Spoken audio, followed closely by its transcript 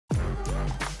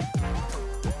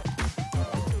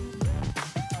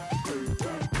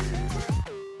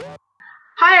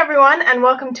Hi, everyone, and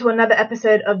welcome to another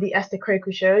episode of the Esther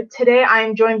Krakue Show. Today, I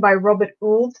am joined by Robert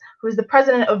Ould, who is the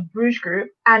president of Bruges Group,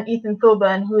 and Ethan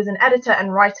Thorburn, who is an editor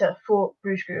and writer for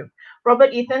Bruges Group.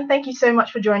 Robert, Ethan, thank you so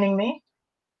much for joining me.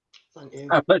 Thank you.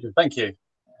 Our pleasure. Thank you.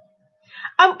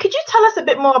 Could you tell us a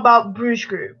bit more about Bruges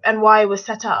Group and why it was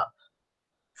set up?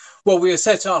 Well, we were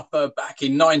set up back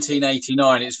in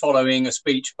 1989. It's following a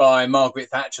speech by Margaret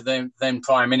Thatcher, then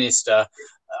Prime Minister,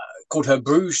 called her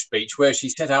Bruges speech, where she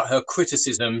set out her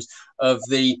criticisms of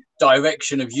the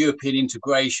direction of European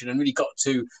integration and really got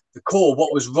to the core of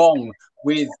what was wrong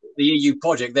with the EU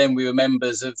project. Then we were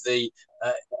members of the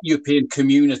European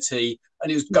community, and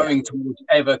it was going towards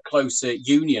ever closer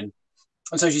union.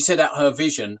 And so she set out her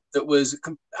vision that was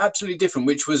absolutely different,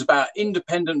 which was about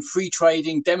independent, free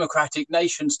trading, democratic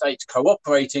nation states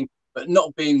cooperating, but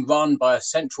not being run by a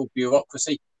central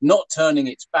bureaucracy, not turning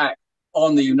its back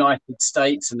on the United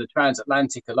States and the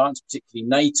transatlantic alliance, particularly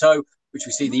NATO, which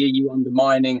we see the EU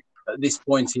undermining at this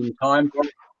point in time.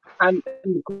 And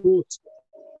of course,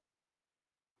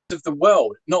 of the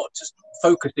world, not just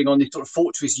focusing on this sort of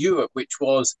fortress Europe, which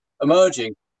was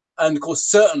emerging. And of course,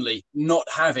 certainly not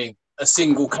having a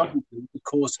single country that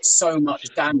caused so much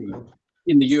damage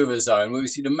in the Eurozone, where we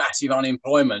see the massive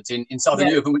unemployment in Southern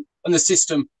Europe, and the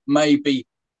system may be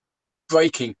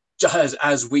breaking just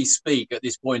as we speak at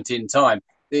this point in time.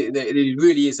 It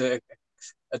really is a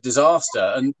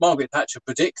disaster. And Margaret Thatcher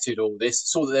predicted all this,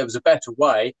 saw that there was a better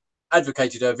way,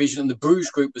 advocated her vision, and the Bruges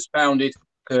Group was founded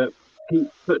to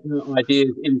put her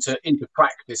ideas into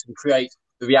practice and create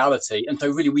the reality. And so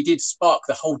really we did spark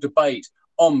the whole debate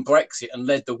on Brexit and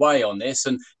led the way on this.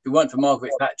 And if it weren't for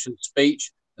Margaret Thatcher's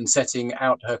speech and setting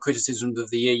out her criticisms of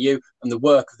the EU and the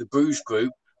work of the Bruges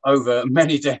Group over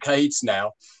many decades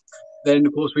now, then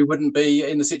of course we wouldn't be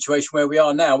in the situation where we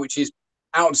are now, which is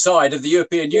outside of the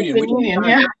European Union.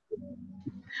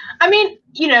 I mean,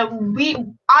 you know,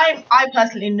 I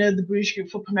personally know the Bruges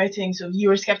Group for promoting sort of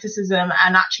euroscepticism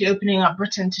and actually opening up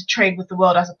Britain to trade with the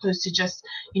world, as opposed to just,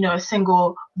 you know, a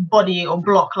single body or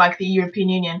bloc like the European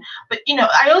Union. But, you know,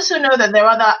 I also know that there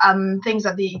are other things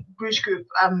that the Bruges Group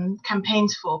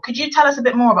campaigns for. Could you tell us a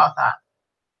bit more about that?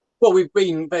 Well, we've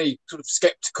been very sort of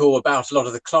sceptical about a lot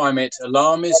of the climate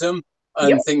alarmism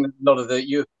and think that a lot of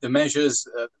the measures,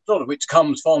 a lot of which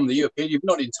comes from the European Union,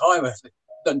 not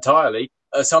entirely.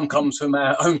 Some comes from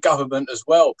our own government as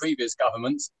well, previous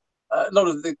governments. A lot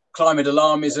of the climate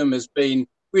alarmism has been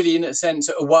really, in a sense,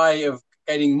 a way of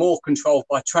getting more control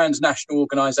by transnational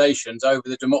organisations over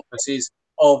the democracies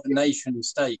of nation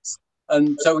states.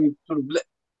 And so we've sort of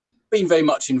been very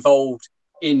much involved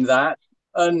in that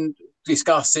and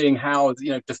discussing how, you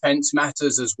know, defence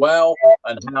matters as well,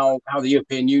 and how the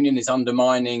European Union is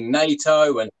undermining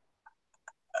NATO,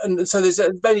 and so there's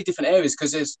many different areas,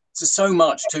 because there's so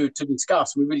much to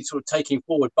discuss. We're really sort of taking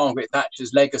forward Margaret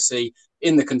Thatcher's legacy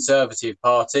in the Conservative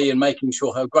Party and making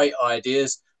sure her great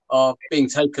ideas are being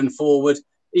taken forward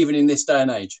even in this day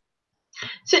and age.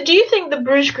 So do you think the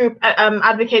Bruges Group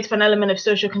advocates for an element of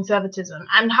social conservatism,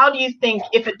 and how do you think,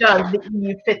 if it does, the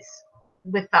EU fits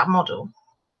with that model?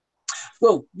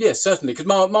 Well, yes, certainly, because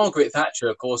Margaret Thatcher,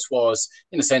 of course, was,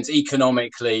 in a sense,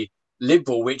 economically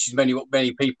liberal, which is what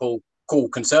many people call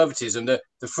conservatism. The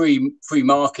free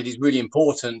market is really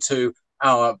important to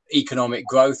our economic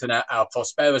growth and our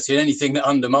prosperity, and anything that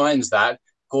undermines that,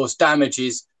 of course,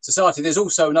 damages society. There's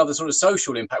also another sort of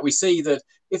social impact. We see that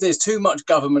if there's too much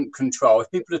government control,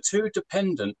 if people are too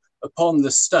dependent upon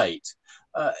the state,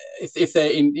 if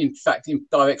they're in fact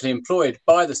directly employed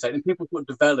by the state, then people will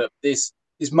develop this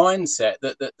mindset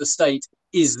that the state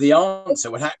is the answer,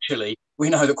 when actually we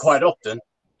know that quite often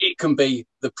it can be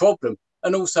the problem.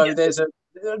 And also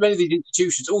many of these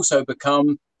institutions also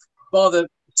become rather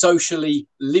socially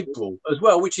liberal as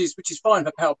well, which is fine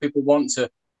for how people want to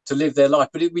live their life.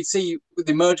 But we see with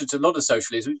the emergence of a lot of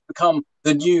socialism, it's become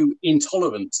the new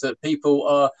intolerance, that people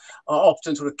are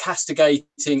often sort of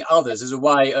castigating others as a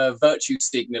way of virtue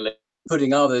signaling,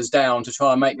 putting others down to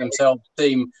try and make themselves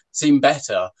seem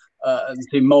better. And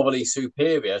seem morally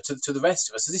superior to the rest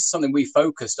of us. So this is something we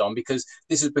focused on, because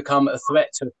this has become a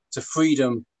threat to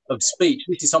freedom of speech.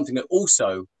 This is something that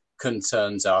also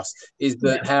concerns us, is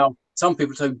that how some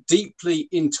people are so deeply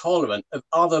intolerant of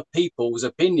other people's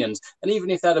opinions. And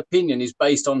even if that opinion is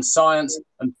based on science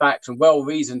and fact and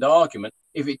well-reasoned argument,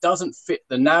 if it doesn't fit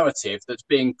the narrative that's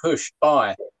being pushed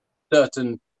by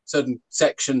certain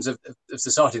sections of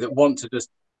society that want to just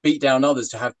beat down others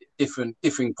to have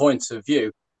differing points of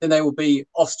view, then they will be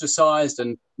ostracized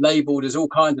and labeled as all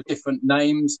kinds of different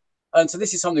names. And so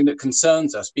this is something that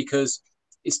concerns us, because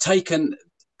it's taken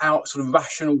out sort of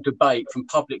rational debate from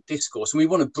public discourse. And we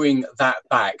want to bring that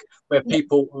back, where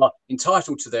people are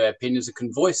entitled to their opinions and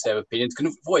can voice their opinions,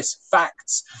 can voice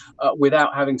facts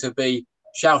without having to be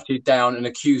shouted down and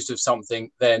accused of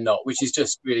something they're not, which is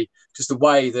just really just the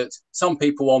way that some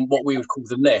people on what we would call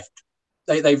the left,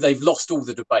 they've lost all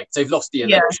the debates, they've lost the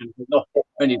election, they've lost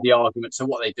many of the arguments. So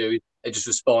what they do, they just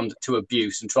respond to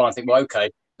abuse and try and think, well, okay,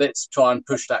 let's try and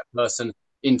push that person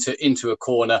into a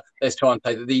corner. Let's try and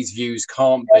say that these views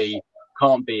can't be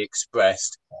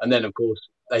expressed, and then of course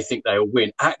they think they'll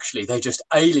win. Actually, they just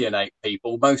alienate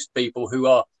people. Most people who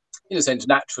are, in a sense,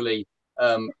 naturally,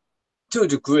 to a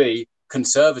degree,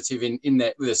 conservative in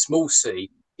their, with a small c,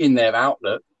 in their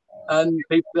outlook, and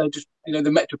people are just, you know,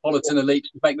 the metropolitan elites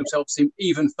make themselves seem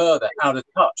even further out of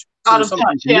touch.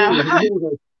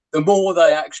 The more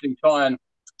they actually try and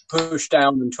push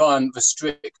down and try and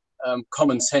restrict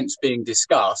common sense being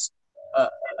discussed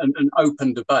and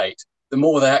open debate, the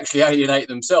more they actually alienate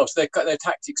themselves. Their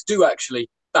tactics do actually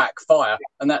backfire,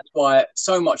 and that's why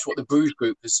so much what the Bruges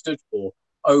Group has stood for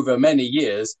over many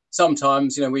years.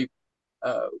 Sometimes, you know, we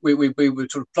were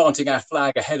sort of planting our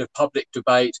flag ahead of public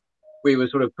debate. We were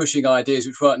sort of pushing ideas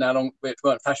which weren't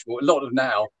fashionable. A lot of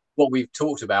now what we've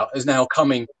talked about is now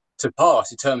coming to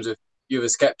pass in terms of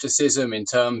euroscepticism, in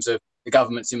terms of the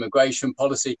government's immigration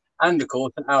policy, and of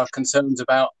course our concerns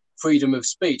about freedom of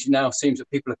speech. It now seems that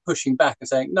people are pushing back and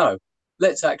saying, no,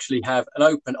 let's actually have an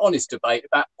open, honest debate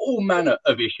about all manner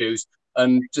of issues,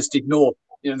 and just ignore,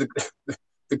 you know,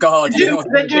 the Guardian or the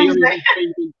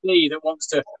BBC that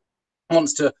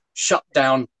wants to shut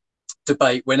down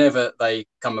debate whenever they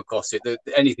come across it.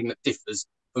 Anything that differs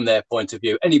from their point of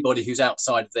view, anybody who's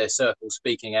outside of their circle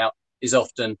speaking out is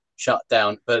often shut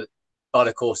down. But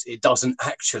of course, it doesn't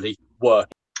actually work.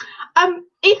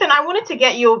 Ethan, I wanted to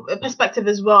get your perspective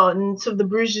as well, and sort of the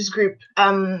Bruges Group,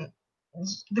 the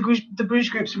Bruges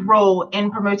Group's role in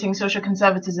promoting social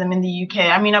conservatism in the UK.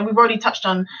 I mean, we've already touched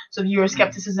on sort of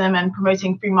euroscepticism and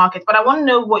promoting free markets, but I want to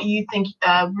know what you think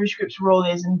Bruges Group's role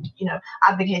is in, you know,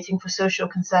 advocating for social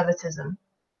conservatism.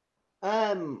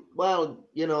 Well,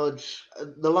 you know,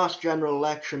 the last general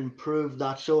election proved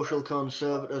that social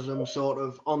conservatism sort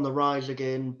of on the rise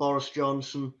again. Boris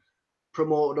Johnson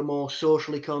promoted a more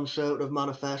socially conservative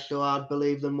manifesto, I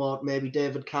believe, than what maybe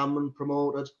David Cameron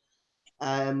promoted.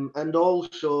 And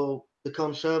also the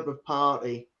Conservative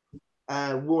Party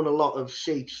won a lot of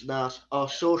seats that are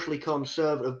socially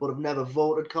conservative but have never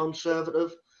voted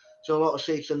conservative. So a lot of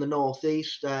seats in the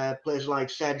northeast, places like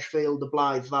Sedgefield, the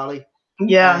Blythe Valley.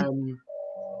 Yeah.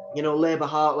 You know, Labour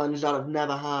heartlands that have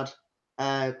never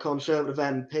had Conservative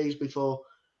MPs before.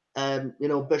 You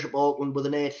know, Bishop Auckland with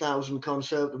an 8,000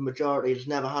 Conservative majority has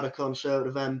never had a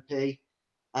Conservative MP.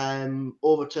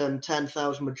 Overturned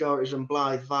 10,000 majorities in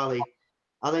Blythe Valley.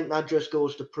 I think that just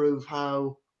goes to prove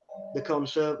how the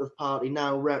Conservative Party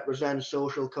now represents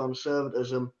social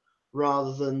conservatism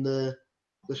rather than the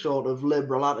sort of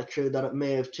liberal attitude that it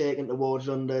may have taken towards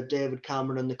under David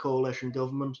Cameron and the coalition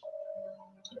government.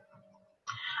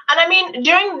 And I mean,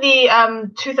 during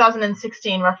the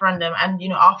 2016 referendum, and, you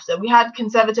know, after, we had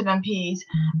Conservative MPs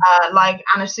like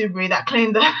Anna Soubry that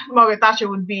claimed that Margaret Thatcher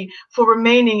would be for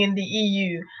remaining in the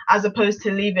EU as opposed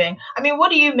to leaving. I mean,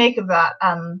 what do you make of that,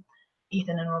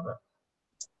 Ethan and Robert?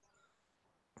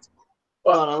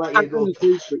 Well, I'll let you go.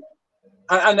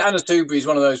 Anna Soubry is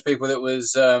one of those people that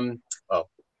was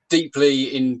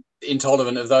deeply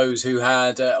intolerant of those who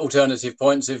had alternative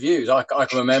points of views. I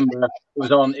can remember it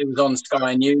was on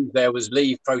Sky News. There was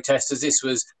Leave protesters. This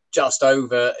was just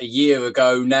over a year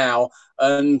ago now,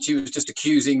 and she was just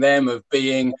accusing them of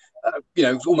being, you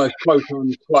know, almost quote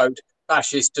unquote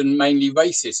fascist and mainly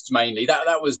racist. Mainly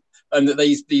that was, and that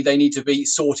they need to be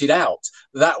sorted out.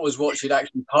 That was what she'd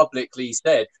actually publicly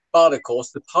said. But of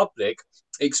course, the public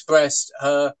expressed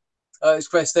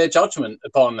their judgment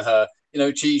upon her. You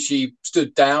know, she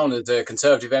stood down as a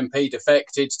Conservative MP,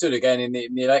 defected, stood again in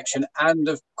the election, and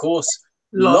of course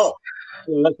lost.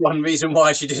 Well, that's one reason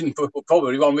why she didn't.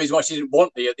 Probably one reason why she didn't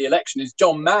want the election is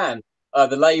John Mann,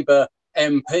 the Labour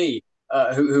MP,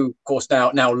 who of course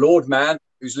now Lord Mann,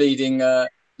 who's leading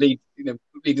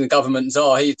the government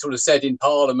czar. He sort of said in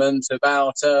Parliament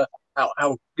about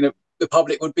how you know the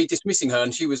public would be dismissing her,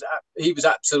 and he was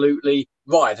absolutely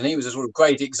right. And he was a sort of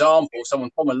great example of someone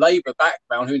from a Labour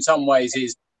background who in some ways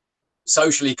is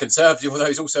socially conservative, although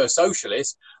he's also a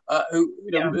socialist, who,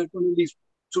 you know, one of these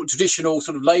sort of traditional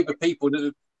sort of Labour people that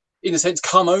have, in a sense,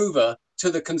 come over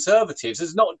to the Conservatives.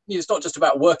 It's not just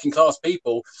about working class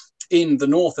people in the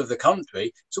north of the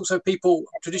country. It's also people,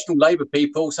 traditional Labour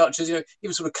people, such as, you know,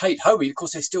 even sort of Kate Hoey. Of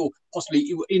course, they're still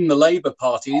possibly in the Labour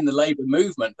Party, in the Labour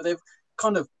movement, but they've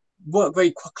kind of work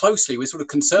very closely with sort of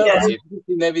conservatives.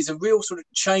 Yeah. There is a real sort of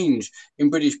change in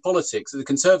British politics. The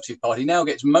Conservative Party now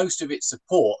gets most of its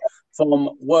support from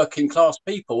working class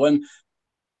people, and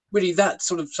really that's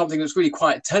sort of something that's really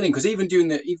quite telling, because even during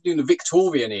the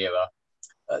Victorian era,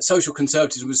 social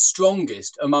conservatism was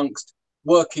strongest amongst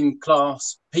working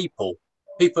class people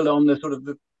on the sort of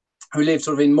who lived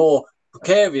sort of in more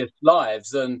precarious lives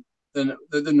than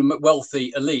the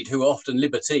wealthy elite, who are often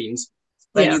libertines.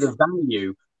 They knew the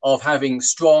value of having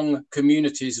strong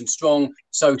communities and strong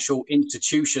social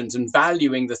institutions and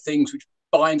valuing the things which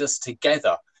bind us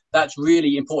together. That's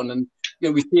really important.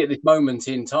 And we see at this moment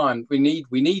in time, we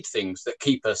need things that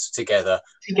keep us together,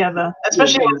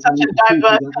 especially with such a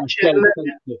diverse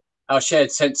country. Our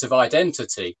shared sense of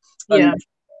identity.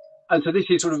 And so this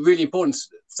is sort of really important.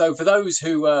 So for those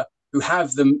who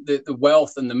have the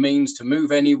wealth and the means to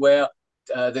move anywhere,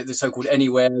 the so-called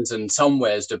anywheres and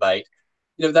somewheres debate,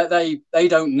 that they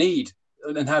don't need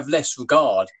and have less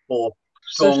regard for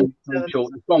strong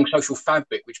social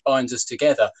fabric which binds us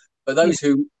together. But those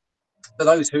who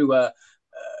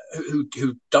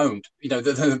don't,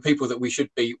 the people that we should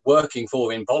be working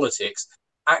for in politics,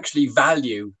 actually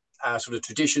value our sort of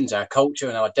traditions, our culture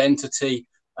and our identity,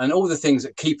 and all the things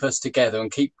that keep us together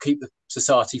and keep the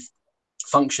society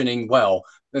functioning well.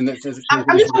 And I'm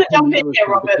just going to jump in here,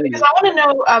 Robert, because I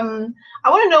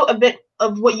want to know a bit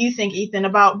of what you think, Ethan,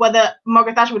 about whether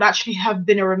Margaret Thatcher would actually have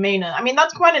been a Remainer. I mean,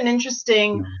 that's quite an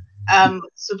interesting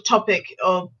sort of topic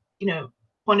of,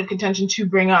 point of contention to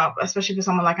bring up, especially for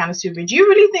someone like Anna Soubry. Do you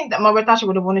really think that Margaret Thatcher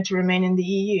would have wanted to remain in the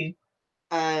EU?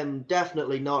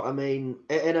 Definitely not. I mean,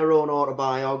 in her own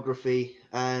autobiography,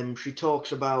 she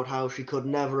talks about how she could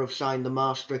never have signed the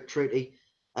Maastricht Treaty,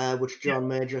 which John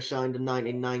Major signed in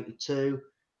 1992.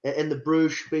 In the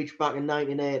Bruges speech back in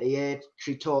 1988,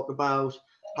 she talked about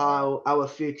how our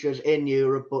future's in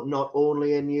Europe, but not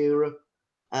only in Europe.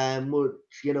 Which,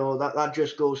 that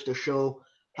just goes to show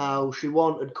how she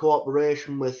wanted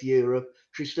cooperation with Europe.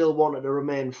 She still wanted to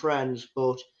remain friends,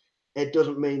 but it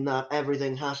doesn't mean that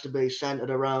everything has to be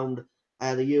centered around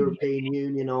the European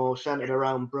Union or centered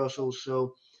around Brussels.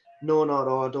 So, no, not at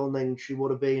all. I don't think she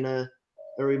would have been a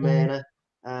Remainer.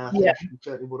 I think she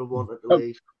certainly would have wanted to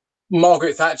leave.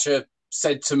 Margaret Thatcher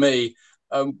said to me,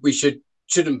 we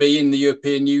shouldn't be in the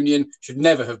European Union, should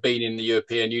never have been in the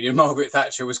European Union. Margaret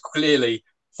Thatcher was clearly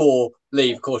for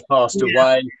leave, of course, passed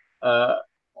away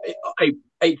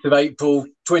 8th of April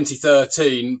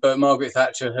 2013, but Margaret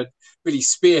Thatcher had really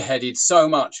spearheaded so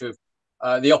much of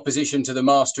the opposition to the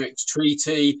Maastricht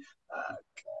Treaty,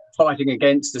 fighting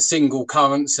against the single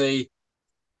currency.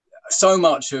 So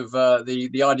much of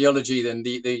the ideology and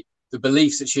the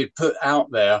beliefs that she had put out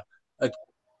there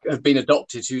have been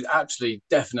adopted. She was absolutely,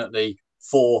 definitely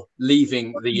for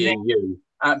leaving the EU.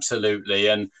 Absolutely.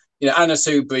 And, Anna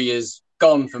Soubry is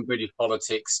gone from British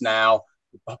politics now.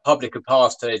 The public have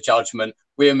passed their judgment.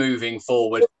 We're moving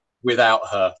forward without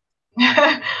her.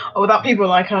 Or without people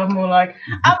like her, more like.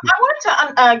 I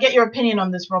wanted to get your opinion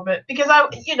on this, Robert, because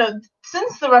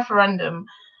since the referendum,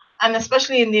 and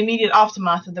especially in the immediate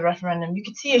aftermath of the referendum, you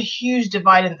could see a huge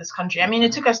divide in this country. I mean,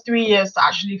 it took us 3 years to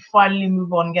actually finally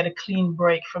move on and get a clean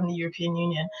break from the European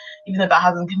Union, even though that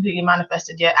hasn't completely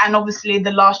manifested yet. And obviously,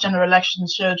 the last general election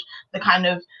showed the kind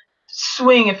of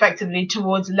swing effectively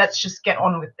towards let's just get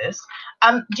on with this.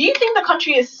 Do you think the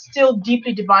country is still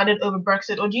deeply divided over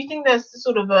Brexit, or do you think there's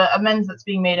sort of amends that's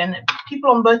being made and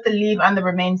people on both the Leave and the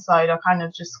Remain side are kind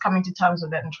of just coming to terms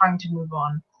with it and trying to move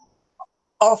on?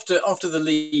 After the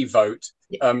Leave vote,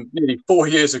 nearly 4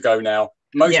 years ago now,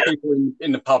 most people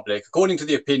in the public, according to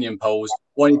the opinion polls,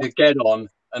 wanted to get on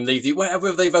and leave.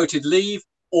 Whether they voted Leave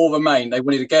or Remain, they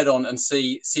wanted to get on and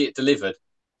see it delivered.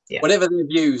 Whatever their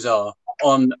views are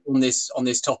on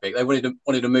this topic, they wanted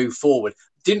to move forward.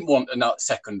 Didn't want a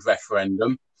second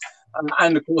referendum,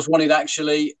 and of course wanted,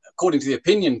 actually, according to the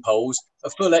opinion polls,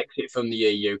 a full exit from the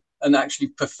EU, and actually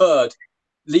preferred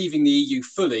leaving the EU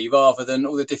fully rather than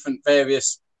all the different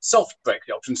various soft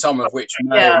Brexit options, some of which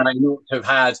may or may not have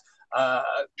had a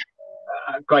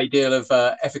great deal of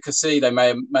efficacy. They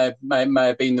may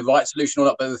have been the right solution or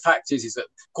not. But the fact is that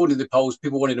according to the polls,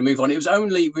 people wanted to move on. It was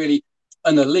only really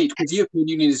an elite, because the European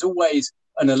Union is always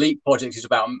an elite project. It's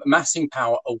about amassing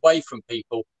power away from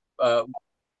people,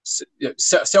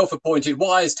 self-appointed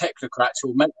wise technocrats who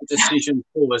will make the decisions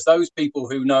for us, those people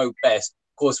who know best.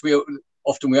 Of course, we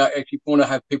actually want to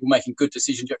have people making good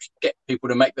decisions. You actually get people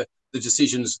to make the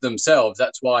decisions themselves.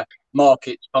 That's why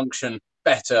markets function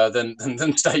better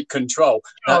than state control.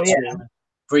 That's why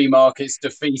free markets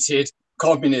defeated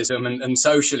communism and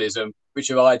socialism,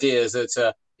 which are ideas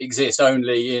that exist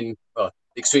only in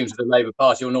extremes of the Labour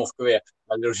Party or North Korea.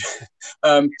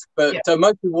 But so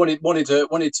most people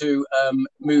wanted to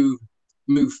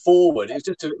move forward. It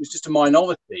was just a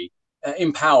minority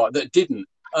in power that didn't.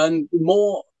 And the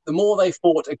more they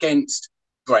fought against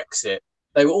Brexit,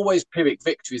 they were always Pyrrhic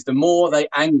victories. The more they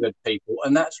angered people,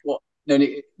 and that's what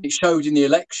it showed in the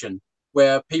election,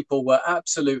 where people were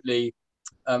absolutely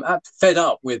fed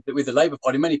up with the Labour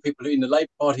Party. Many people in the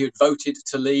Labour Party had voted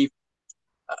to leave,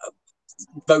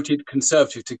 voted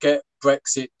Conservative to get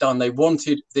Brexit done. They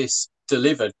wanted this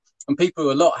delivered, and people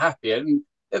were a lot happier. And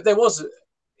there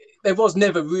was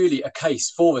never really a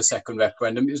case for a second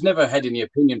referendum. It was never had in the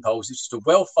opinion polls. It's just a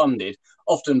well-funded,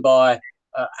 often by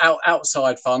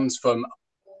outside funds from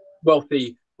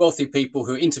wealthy people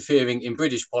who are interfering in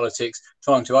British politics,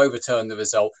 trying to overturn the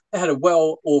result. They had a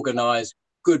well-organised,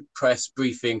 good press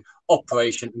briefing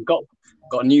operation and got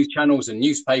news channels and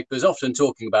newspapers often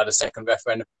talking about a second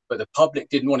referendum, but the public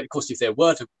didn't want it. Of course, if there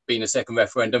were to have been a second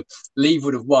referendum, Leave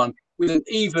would have won with an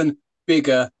even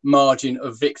bigger margin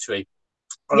of victory.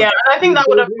 Yeah, and I think that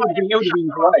would have been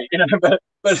great, but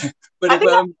I think that's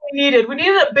what we needed. We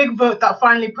needed a big vote that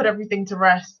finally put everything to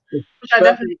rest, which I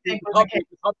definitely think was the case.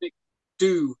 The public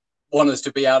do want us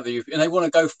to be out of the EU, and they want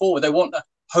to go forward. They want the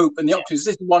hope and the options.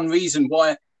 This is one reason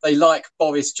why they like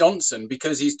Boris Johnson,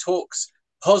 because he talks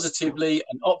positively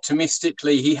and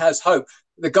optimistically. He has hope.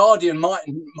 The Guardian might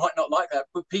not like that,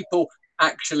 but people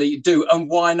actually do. And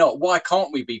why not? Why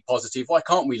can't we be positive? Why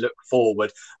can't we look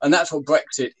forward? And that's what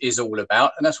Brexit is all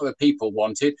about, and that's what the people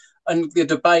wanted. And the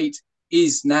debate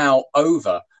is now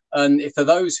over. And if for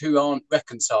those who aren't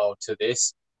reconciled to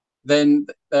this, then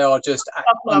they are just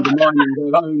undermining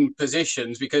their own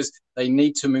positions, because they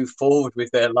need to move forward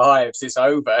with their lives. It's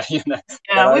over, Yeah,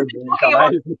 we've been talking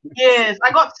about years.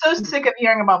 I got so sick of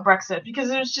hearing about Brexit,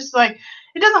 because it was just like,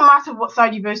 it doesn't matter what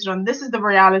side you voted on. This is the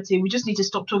reality. We just need to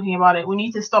stop talking about it. We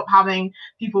need to stop having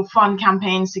people fund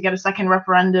campaigns to get a second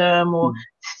referendum or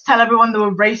tell everyone they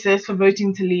were racist for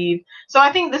voting to leave. So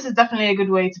I think this is definitely a good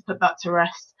way to put that to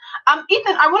rest.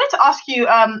 Ethan, I wanted to ask you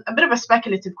a bit of a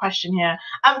speculative question here.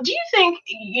 Do you think,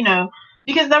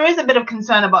 because there is a bit of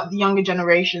concern about the younger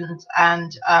generations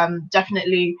and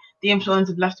definitely the influence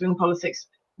of left-wing politics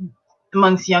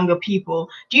amongst younger people,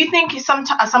 do you think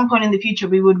at some point in the future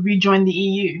we would rejoin the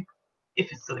EU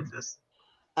if it still exists?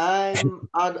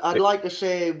 I'd like to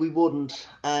say we wouldn't.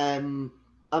 I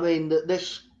mean,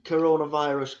 this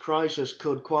coronavirus crisis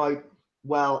could quite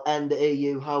well end the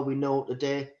EU how we know it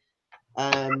today.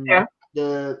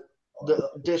 The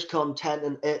discontent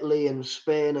in Italy and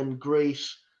Spain and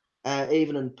Greece,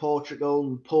 even in Portugal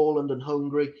and Poland and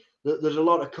Hungary, there's a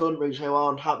lot of countries who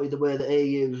aren't happy the way the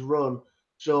EU's run.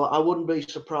 So I wouldn't be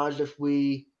surprised if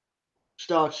we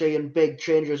start seeing big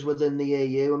changes within the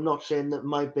EU. I'm not saying that it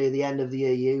might be the end of the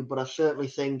EU, but I certainly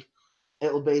think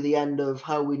it'll be the end of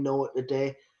how we know it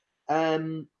today.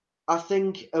 I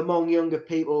think among younger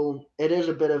people, it is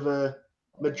a bit of a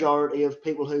majority of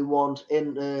people who want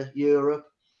into Europe,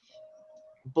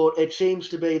 but it seems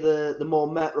to be the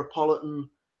more metropolitan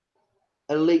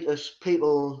elitist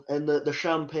people and the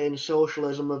champagne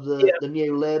socialism of the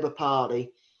new Labour Party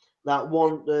that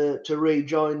want to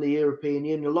rejoin the European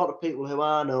Union. A lot of people who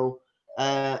I know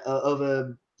of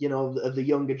the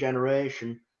younger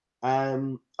generation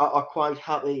are quite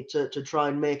happy to try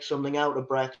and make something out of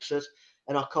Brexit,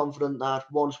 and are confident that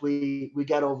once we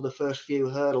get over the first few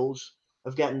hurdles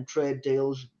of getting trade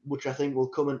deals, which I think will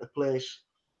come into place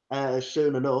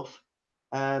soon enough,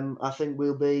 I think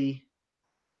we'll be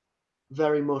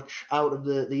very much out of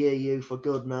the EU for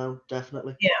good now,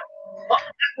 definitely. Yeah.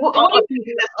 What do you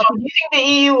think, Tom? Do you think the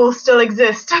EU will still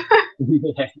exist in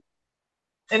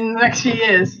the next few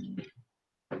years?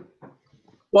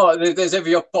 Well, there's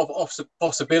every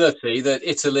possibility that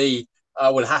Italy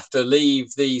will have to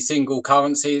leave the single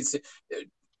currency. The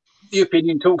European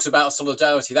Union talks about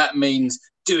solidarity. That means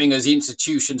doing as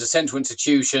institutions, as central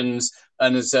institutions,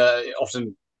 and as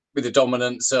often with the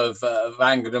dominance of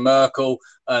Angela Merkel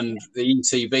and the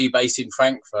ECB based in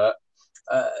Frankfurt,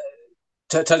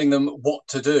 telling them what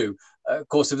to do. Of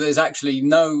course, there's actually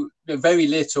very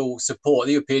little support.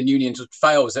 The European Union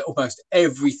fails at almost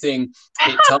everything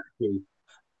it touches.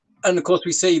 And of course,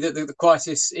 we see that the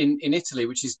crisis in Italy,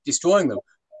 which is destroying them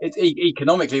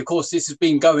economically. Of course, this has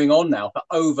been going on now for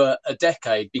over a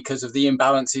decade because of the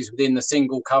imbalances within the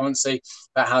single currency,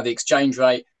 about how the exchange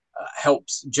rate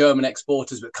helps German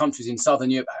exporters, but countries in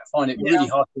Southern Europe find it really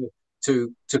hard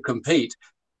to compete.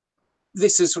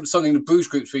 This is sort of something the Bruges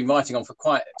Group's been writing on for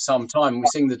quite some time. We're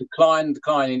seeing the decline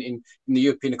in the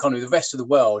European economy. The rest of the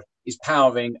world is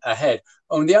powering ahead.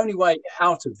 And the only way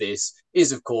out of this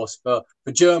is, of course, for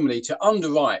Germany to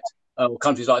underwrite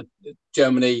countries like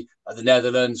Germany, the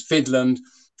Netherlands, Finland,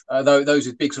 those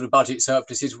with big sort of budget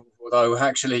surpluses, although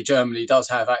actually Germany does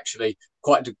have actually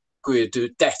quite a degree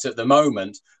of debt at the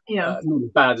moment. Yeah. Not as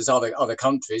bad as other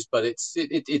countries, but it's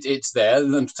there.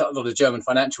 And a lot of German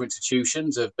financial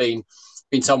institutions have been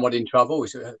somewhat in trouble.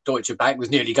 Deutsche Bank was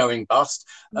nearly going bust.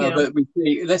 But we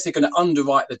see, unless they're going to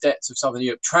underwrite the debts of Southern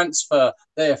Europe, transfer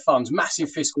their funds,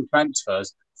 massive fiscal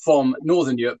transfers from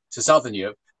Northern Europe to Southern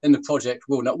Europe, then the project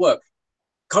will not work.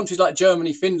 Countries like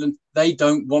Germany, Finland, they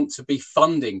don't want to be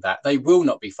funding that. They will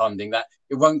not be funding that.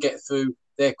 It won't get through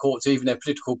their courts, even their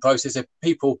political process. Their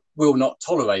people will not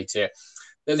tolerate it.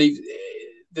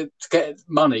 To get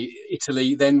money,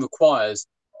 Italy then requires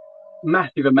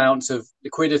massive amounts of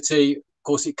liquidity. Of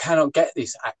course, it cannot get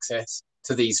this access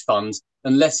to these funds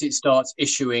unless it starts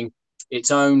issuing its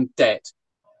own debt.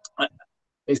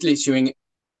 It's issuing,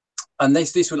 and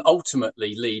this will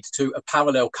ultimately lead to a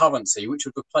parallel currency, which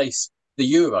would replace the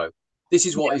euro. This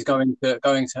is what is going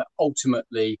to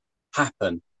ultimately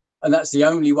happen, and that's the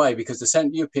only way, because the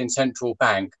European Central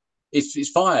Bank it's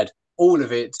fired all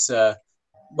of its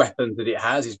weapons that it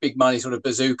has, its big money sort of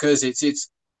bazookas. It's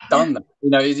done that.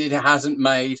 It hasn't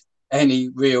made any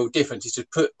real difference. It's to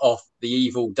put off the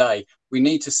evil day. We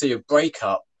need to see a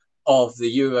breakup of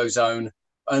the eurozone,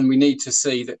 and we need to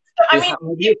see that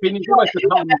the opinion almost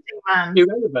become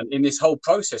irrelevant in this whole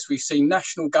process. We've seen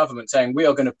national government saying we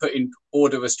are going to put in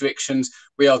border restrictions,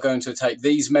 we are going to take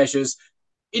these measures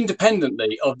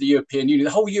independently of the European Union.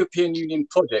 The whole European Union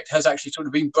project has actually sort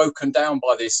of been broken down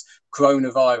by this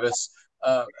coronavirus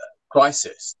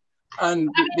crisis. And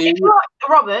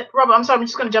Robert, I'm sorry, I'm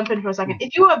just going to jump in for a second.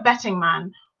 If you were a betting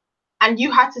man and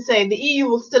you had to say the EU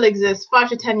will still exist 5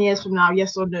 to 10 years from now,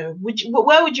 yes or no,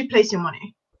 where would you place your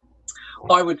money?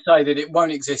 I would say that it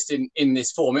won't exist in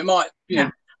this form. It might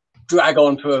drag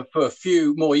on for a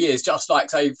few more years, just like,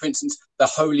 say, for instance, the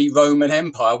Holy Roman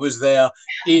Empire was there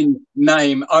in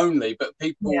name only, but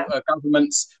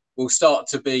governments will start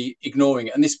to be ignoring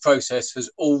it. And this process has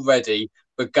already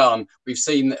begun. We've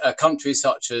seen countries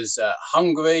such as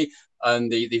Hungary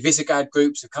and the Visegrad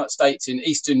groups of states in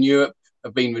Eastern Europe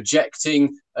have been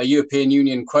rejecting European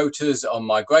Union quotas on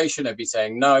migration. They've been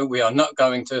saying, no, we are not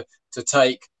going to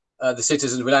take the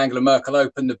citizens. When Angela Merkel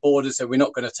opened the borders, so we're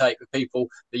not going to take the people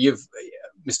that you've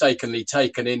mistakenly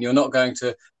taken in. You're not going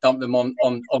to dump them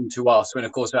onto us. When,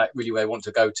 of course, really they want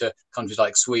to go to countries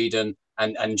like Sweden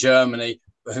and Germany.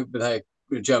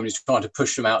 Germany's trying to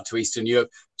push them out to Eastern Europe.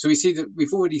 So we see that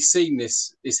we've already seen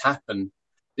this happen.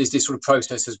 This sort of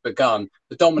process has begun.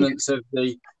 The dominance of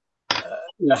the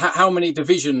how many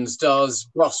divisions does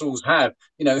Brussels have?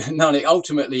 None.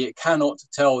 Ultimately, it cannot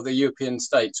tell the European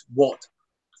states what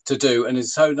to do, and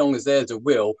as so long as there's a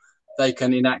will, they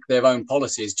can enact their own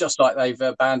policies, just like they've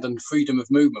abandoned freedom of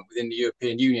movement within the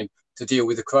European Union to deal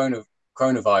with the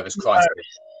coronavirus crisis.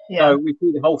 So we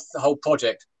see the whole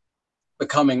project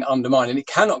becoming undermined, and it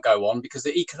cannot go on because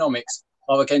the economics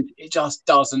are against it. Just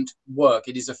doesn't work.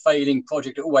 It is a failing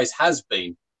project. It always has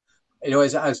been. It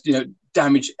always has,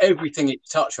 damaged everything it's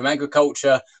touched, from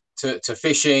agriculture to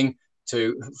fishing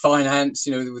to finance.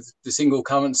 With the single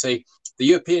currency, the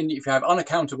European, if you have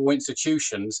unaccountable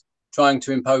institutions trying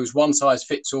to impose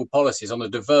one-size-fits-all policies on a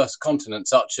diverse continent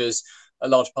such as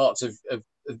large parts of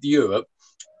Europe,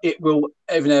 it will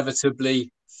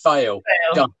inevitably fail.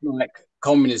 Just like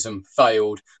communism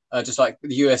failed, just like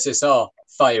the USSR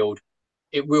failed.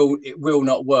 It will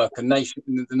not work.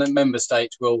 The member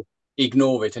states will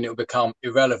ignore it, and it will become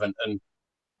irrelevant, and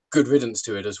good riddance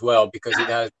to it as well, because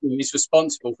it's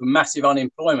responsible for massive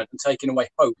unemployment and taking away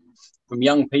hope from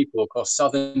young people across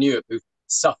Southern Europe who've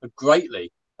suffered greatly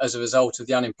as a result of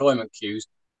the unemployment queues,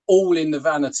 all in the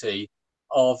vanity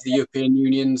of the European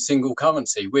Union single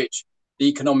currency, which the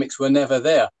economics were never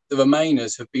there. The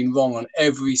Remainers have been wrong on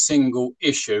every single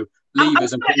issue.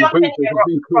 Leavers and Bruges have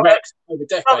been correct over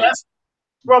decades.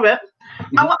 Robert,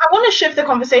 I want to shift the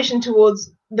conversation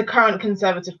towards the current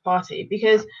Conservative Party,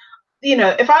 because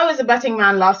if I was a betting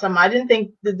man last summer, I didn't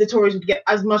think the Tories would get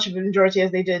as much of a majority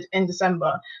as they did in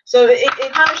December. So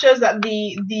it kind of shows that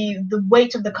the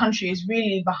weight of the country is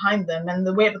really behind them, and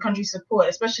the weight of the country's support,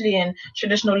 especially in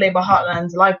traditional Labour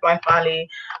heartlands like Blythe Valley.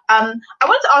 I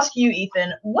wanted to ask you,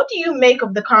 Ethan, what do you make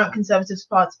of the current Conservative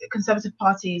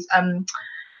Party's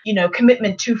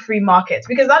commitment to free markets?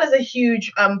 Because that is a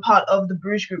huge part of the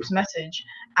Bruges Group's message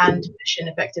and mission,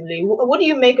 effectively. What do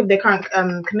you make of their current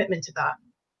commitment to that?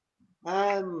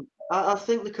 I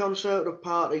think the Conservative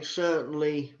Party is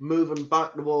certainly moving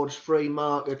back towards free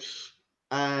markets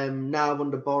now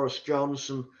under Boris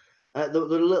Johnson. There's a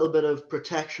little bit of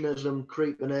protectionism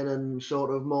creeping in and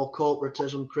sort of more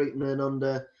corporatism creeping in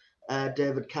under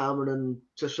David Cameron and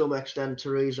to some extent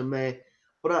Theresa May.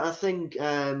 But I think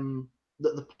that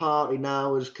the party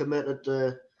now is committed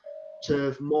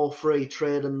to more free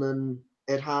trading than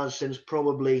it has since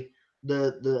probably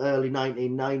the early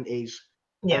 1990s.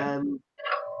 Yeah.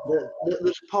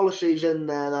 There's policies in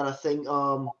there that I think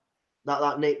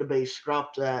that need to be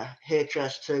scrapped.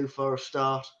 HS2 for a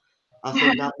start. I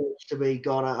think that needs to be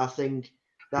gone. I think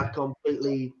that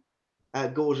completely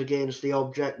goes against the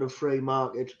object of free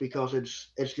markets because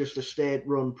it's just a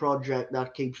state-run project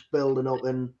that keeps building up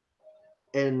in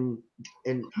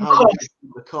how much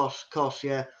the costs.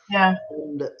 Yeah. Yeah.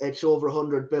 And it's over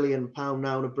 £100 billion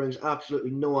now, and it brings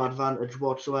absolutely no advantage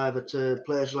whatsoever to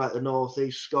places like the North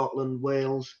East, Scotland,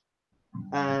 Wales.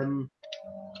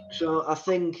 So I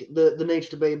think that there needs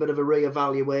to be a bit of a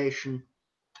re-evaluation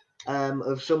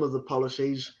of some of the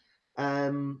policies.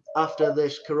 After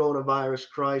this coronavirus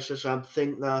crisis, I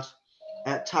think that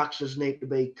taxes need to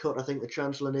be cut. I think the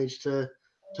Chancellor needs to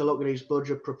look at his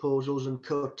budget proposals and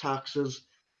cut taxes,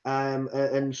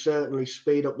 and certainly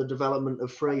speed up the development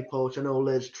of free ports. I know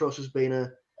Liz Truss has been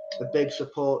a big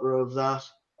supporter of that.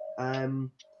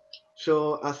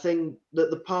 So I think that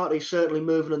the party's certainly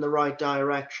moving in the right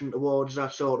direction towards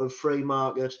that sort of free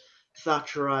market,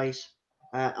 Thatcherite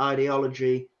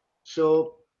ideology.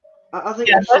 So I think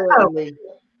it's certainly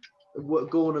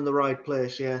going in the right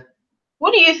place, yeah.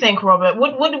 What do you think, Robert?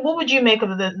 What would you make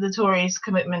of the Tories'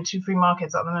 commitment to free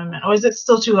markets at the moment, or is it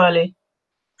still too early?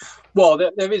 Well,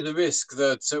 there is a risk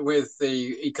that with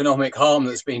the economic harm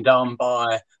that's been done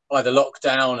by the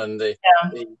lockdown and the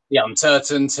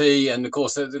uncertainty, and of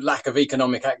course the lack of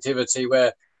economic activity,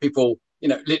 where people,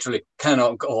 literally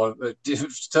cannot, or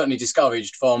certainly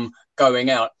discouraged from going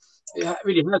out, it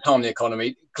really has harmed the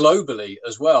economy globally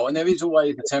as well. And there is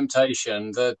always the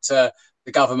temptation that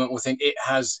the government will think it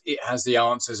has the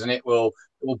answers, and it will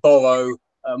borrow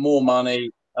more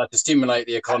money to stimulate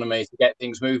the economy to get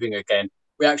things moving again.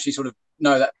 We actually sort of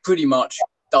know that pretty much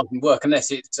doesn't work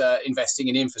unless it's investing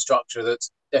in infrastructure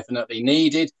that's definitely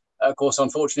needed. Of course,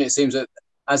 unfortunately, it seems that,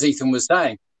 as Ethan was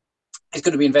saying, it's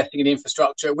going to be investing in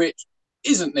infrastructure which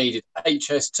isn't needed.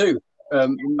 HS2,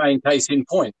 main case in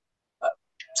point.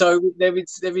 So there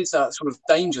is that sort of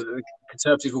danger that the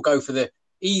Conservatives will go for the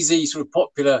easy, sort of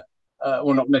popular,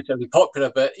 well, not necessarily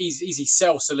popular, but easy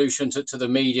sell solution to the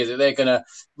media, that they're going to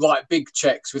write big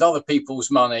checks with other people's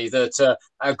money that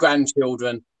our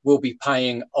grandchildren will be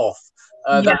paying off.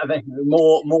 That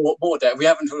more debt. We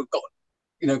haven't sort of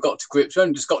got to grips. We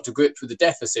haven't just got to grips with the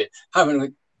deficit.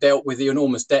 Haven't dealt with the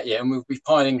enormous debt yet, and we'll be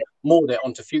piling more debt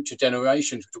onto future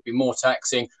generations, which will be more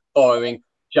taxing, borrowing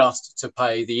just to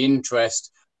pay the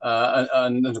interest.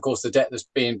 And of course, the debt that's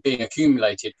being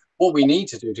accumulated. What we need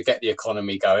to do to get the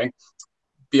economy going,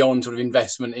 beyond sort of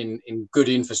investment in good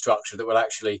infrastructure that will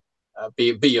actually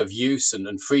be of use,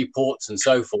 and free ports and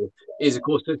so forth, is of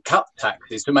course to cut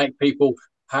taxes, to make people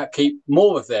keep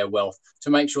more of their wealth,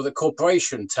 to make sure that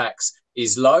corporation tax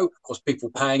is low. Of course, people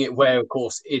paying it where, of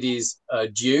course, it is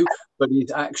due, but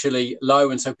it's actually low,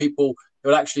 and so there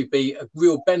will actually be a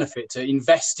real benefit to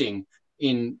investing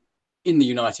in the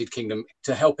United Kingdom,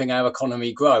 to helping our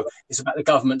economy grow. It's about the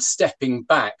government stepping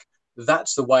back.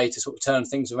 That's the way to sort of turn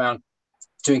things around,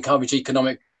 to encourage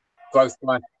economic growth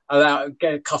by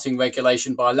cutting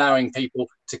regulation, by allowing people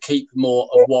to keep more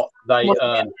of what they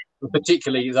earn,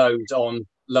 particularly those on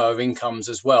lower incomes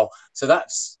as well. So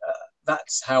that's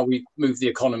how we move the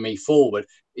economy forward.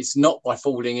 It's not by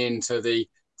falling into the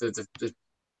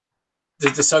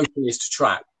socialist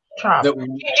trap. That we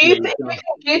do you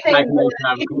think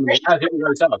as it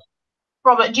always does.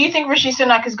 Robert, do you think Rishi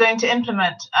Sunak is going to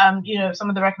implement, some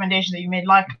of the recommendations that you made,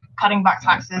 like cutting back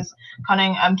taxes,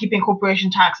 keeping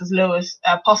corporation tax as low as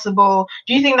possible?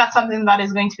 Do you think that's something that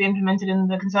is going to be implemented in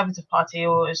the Conservative Party,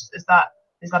 or is that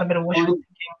a bit of wishful thinking?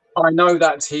 I know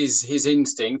that's his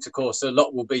instinct. Of course, a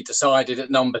lot will be decided at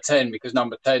number 10, because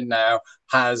number 10 now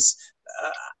has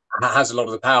a lot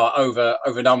of the power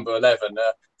over number 11.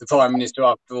 The Prime Minister,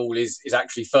 after all, is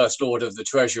actually First Lord of the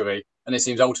Treasury, and it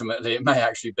seems ultimately it may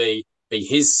actually be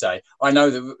his say. I know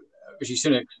that Rishi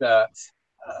Sunak's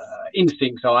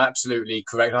instincts are absolutely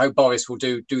correct. I hope Boris will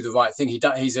do the right thing.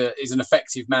 He's an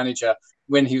effective manager.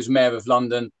 When he was Mayor of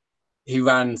London, he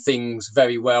ran things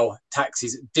very well.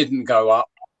 Taxes didn't go up.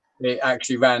 It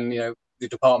actually ran, the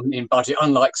department in budget,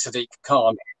 unlike Sadiq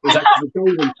Khan. It was actually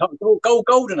the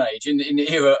golden age in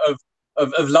the era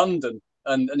of London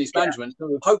and his management.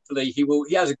 So hopefully he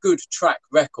has a good track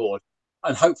record,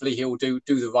 and hopefully he will do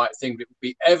the right thing. But it would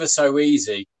be ever so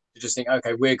easy to just think,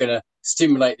 okay, we're going to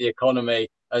stimulate the economy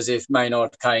as if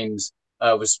Maynard Keynes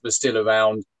was still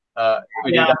around.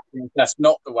 That's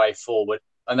not the way forward,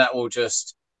 and that will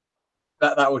just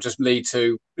that will just lead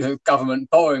to government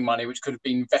borrowing money, which could have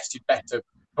been invested better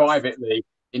privately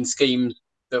in schemes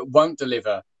that won't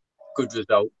deliver good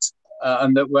results,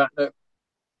 and that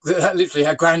literally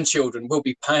our grandchildren will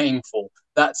be paying for.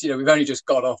 That's, we've only just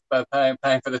got off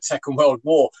paying for the Second World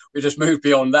War. We just moved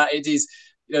beyond that. It is,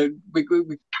 we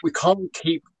can't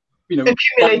keep,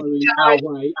 borrowing our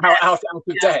way out of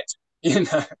debt.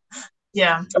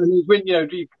 Yeah. I mean,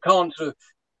 you can't.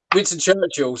 Winston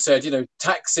Churchill said,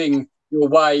 taxing your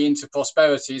way into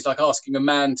prosperity is like asking a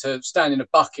man to stand in a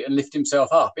bucket and lift himself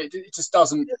up. It just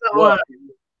doesn't work.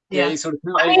 Yeah, it's sort of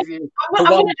one action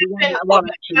that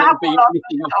would be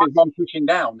lifting up is one pushing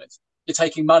down. You're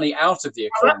taking money out of the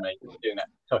economy doing that.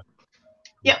 Sorry.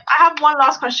 Yeah, I have one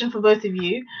last question for both of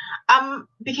you,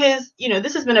 because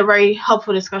this has been a very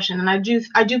helpful discussion, and I do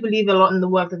believe a lot in the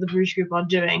work that the Bruges Group are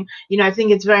doing. I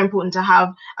think it's very important to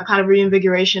have a kind of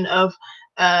reinvigoration of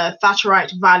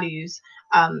Thatcherite values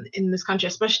in this country,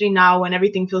 especially now when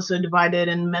everything feels so divided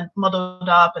and muddled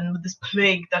up, and with this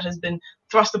plague that has been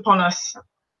thrust upon us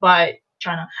by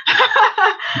China. So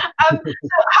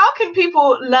how can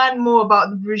people learn more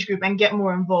about the Bruges Group and get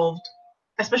more involved,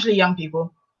 especially young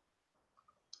people?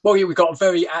 Well, we've got a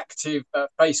very active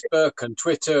Facebook and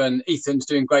Twitter, and Ethan's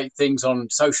doing great things on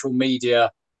social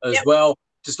media as well.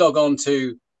 Just log on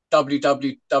to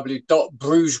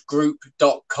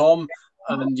www.brugesgroup.com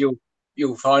and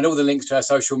you'll find all the links to our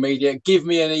social media. Give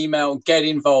me an email, get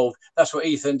involved. That's what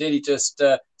Ethan did. He just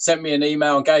sent me an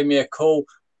email and gave me a call.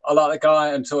 I like the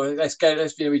guy, and so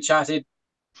we chatted.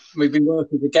 We've been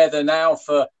working together now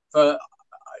for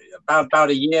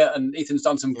about a year, and Ethan's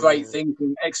done some great things,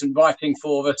 excellent writing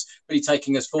for us, really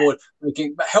taking us forward,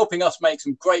 helping us make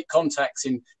some great contacts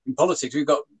in politics. We've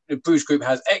got, the Bruges Group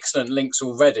has excellent links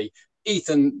already.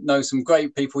 Ethan knows some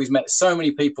great people. He's met so many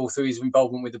people through his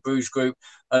involvement with the Bruges Group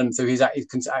and through his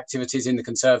activities in the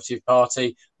Conservative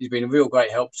Party. He's been a real great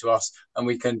help to us, and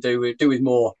we can do with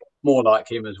more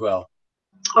like him as well.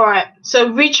 All right,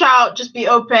 so reach out, just be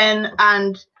open,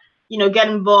 and get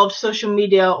involved, social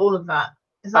media, all of that.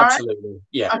 Is that absolutely right?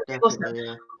 Yeah. Okay, awesome.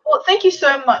 Yeah. Well, thank you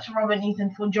so much, Rob and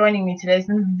Ethan, for joining me today. It's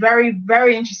been very,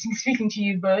 very interesting speaking to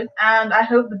you both, and I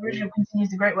hope the Bruges Group continues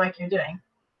the great work you're doing.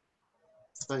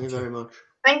 Thank you very much.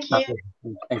 Thank you.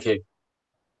 Thank you.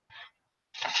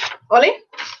 Ollie?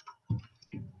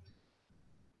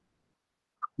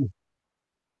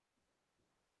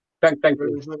 Thank you. Thank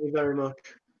you very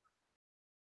much.